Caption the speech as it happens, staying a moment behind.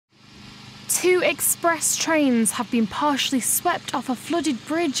2 express trains have been partially swept off a flooded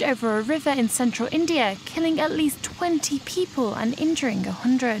bridge over a river in central India, killing at least 20 people and injuring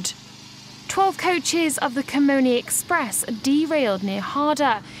 100. 12 coaches of the Kamoni Express derailed near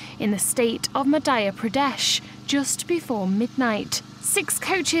Hardar in the state of Madhya Pradesh just before midnight. 6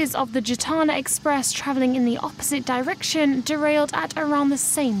 coaches of the Jatana Express travelling in the opposite direction derailed at around the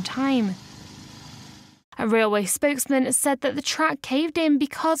same time. A railway spokesman said that the track caved in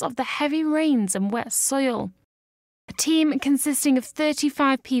because of the heavy rains and wet soil. A team consisting of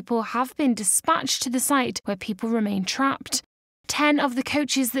 35 people have been dispatched to the site where people remain trapped. 10 of the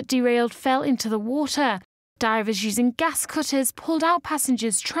coaches that derailed fell into the water. Divers using gas cutters pulled out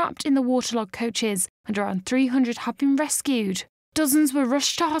passengers trapped in the waterlogged coaches, and around 300 have been rescued. Dozens were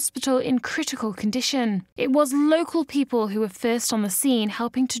rushed to hospital in critical condition. It was local people who were first on the scene,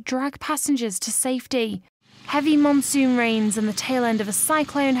 helping to drag passengers to safety. Heavy monsoon rains and the tail end of a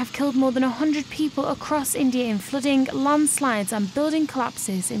cyclone have killed more than 100 people across India in flooding, landslides and building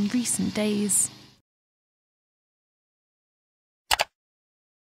collapses in recent days.